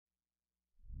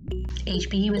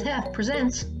HPE with Hef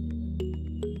presents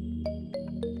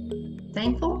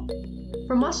Thankful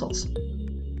for Muscles.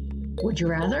 Would you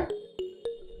rather?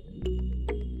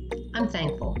 I'm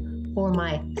thankful for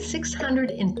my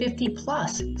 650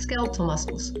 plus skeletal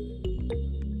muscles.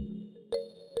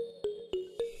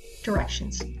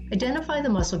 Directions. Identify the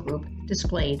muscle group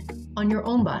displayed on your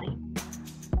own body.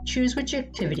 Choose which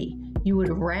activity you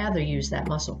would rather use that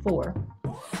muscle for.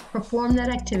 Perform that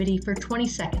activity for 20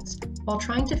 seconds while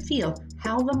trying to feel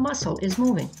how the muscle is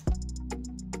moving.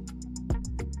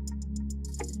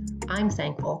 I'm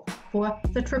thankful for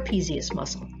the trapezius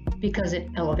muscle because it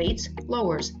elevates,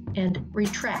 lowers, and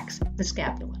retracts the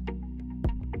scapula.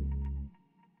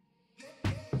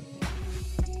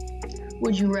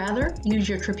 Would you rather use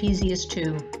your trapezius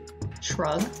to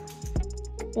shrug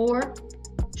or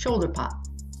shoulder pop?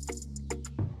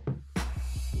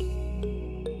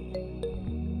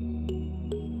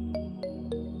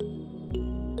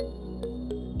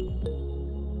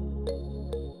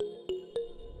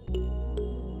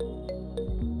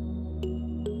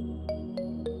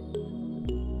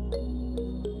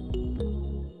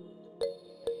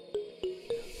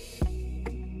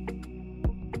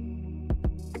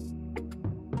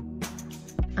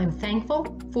 I'm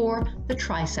thankful for the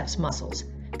triceps muscles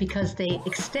because they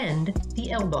extend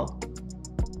the elbow.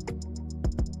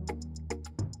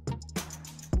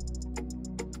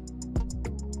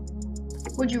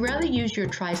 Would you rather use your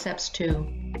triceps to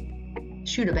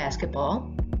shoot a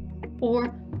basketball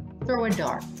or throw a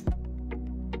dart?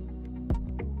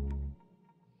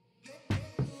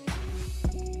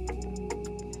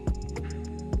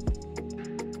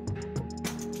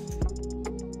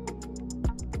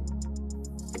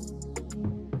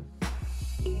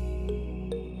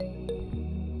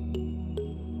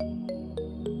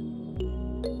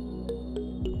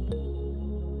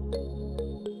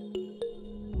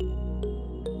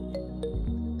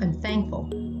 I'm thankful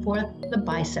for the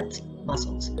biceps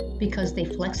muscles because they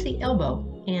flex the elbow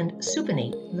and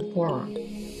supinate the forearm.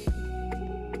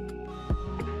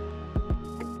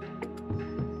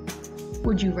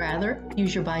 Would you rather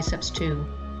use your biceps to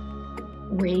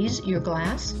raise your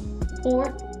glass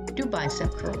or do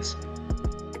bicep curls?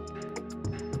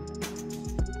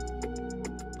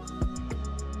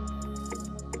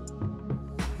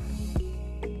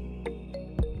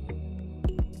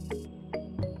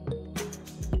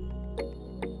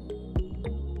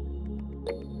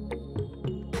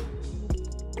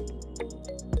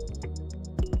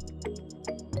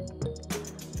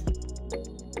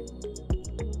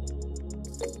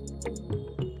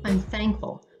 I'm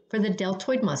thankful for the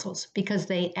deltoid muscles because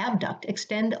they abduct,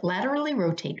 extend, laterally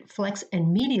rotate, flex,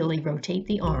 and medially rotate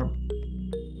the arm.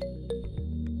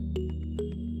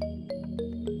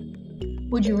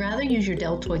 Would you rather use your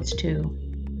deltoids to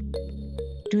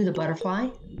do the butterfly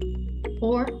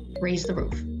or raise the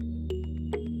roof?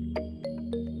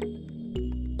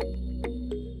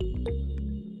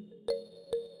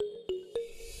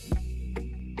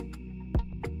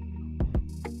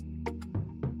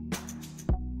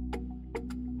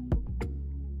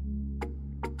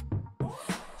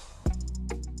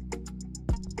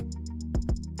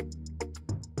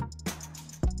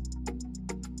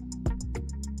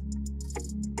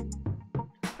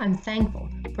 I'm thankful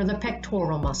for the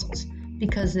pectoral muscles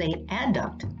because they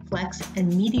adduct, flex,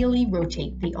 and medially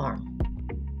rotate the arm.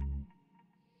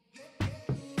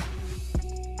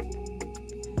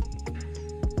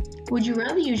 Would you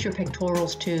rather use your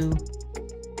pectorals to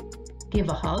give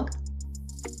a hug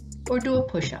or do a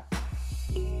push-up?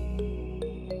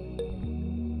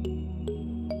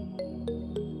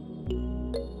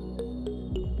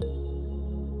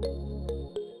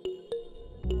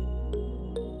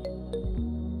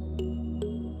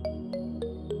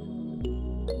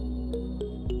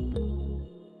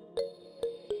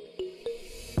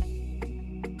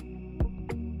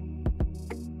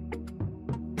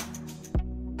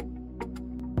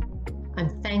 I'm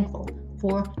thankful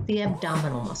for the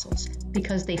abdominal muscles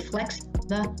because they flex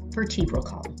the vertebral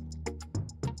column.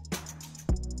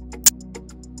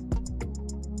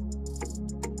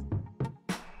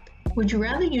 Would you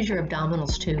rather use your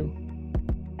abdominals to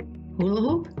hula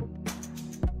hoop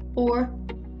or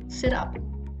sit up?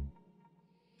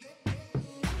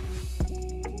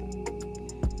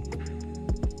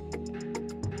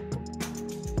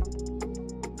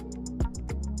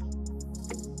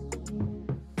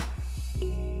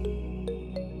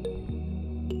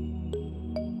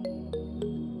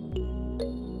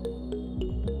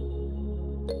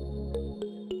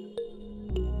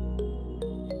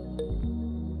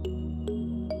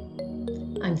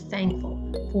 I'm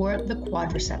thankful for the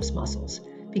quadriceps muscles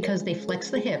because they flex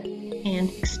the hip and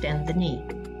extend the knee.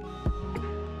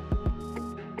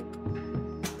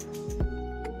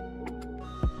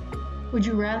 Would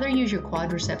you rather use your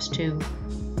quadriceps to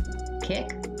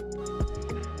kick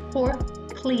or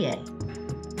plie?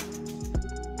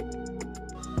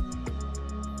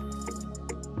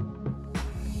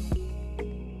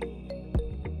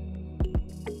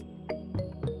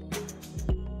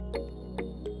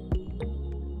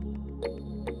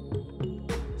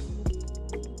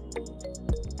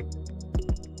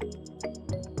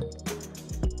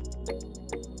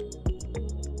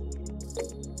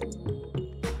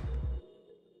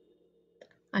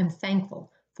 I'm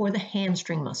thankful for the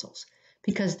hamstring muscles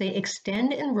because they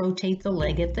extend and rotate the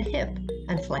leg at the hip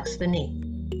and flex the knee.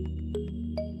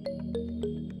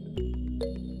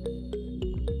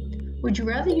 Would you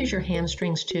rather use your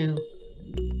hamstrings to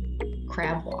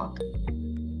crab walk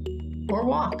or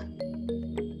walk?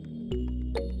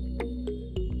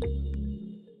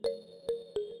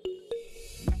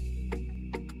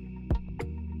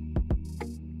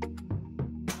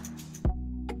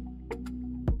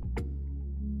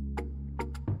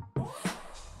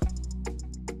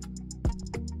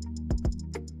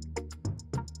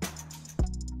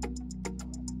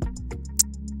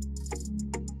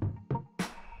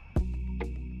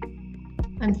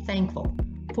 I'm thankful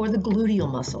for the gluteal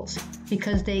muscles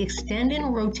because they extend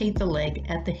and rotate the leg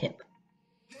at the hip.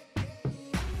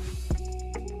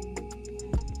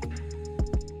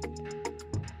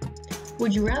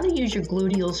 Would you rather use your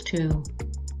gluteals to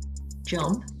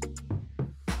jump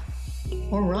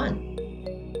or run?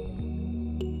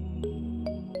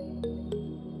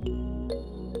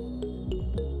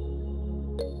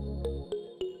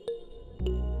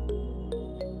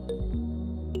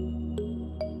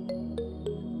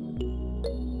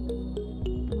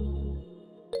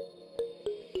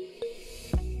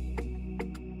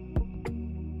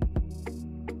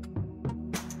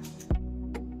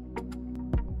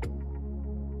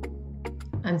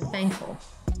 I'm thankful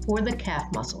for the calf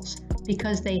muscles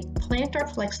because they plant or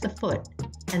flex the foot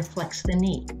and flex the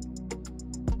knee.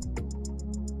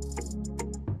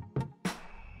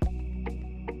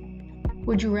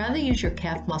 Would you rather use your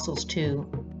calf muscles to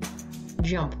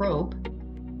jump rope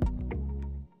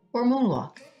or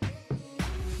moonwalk?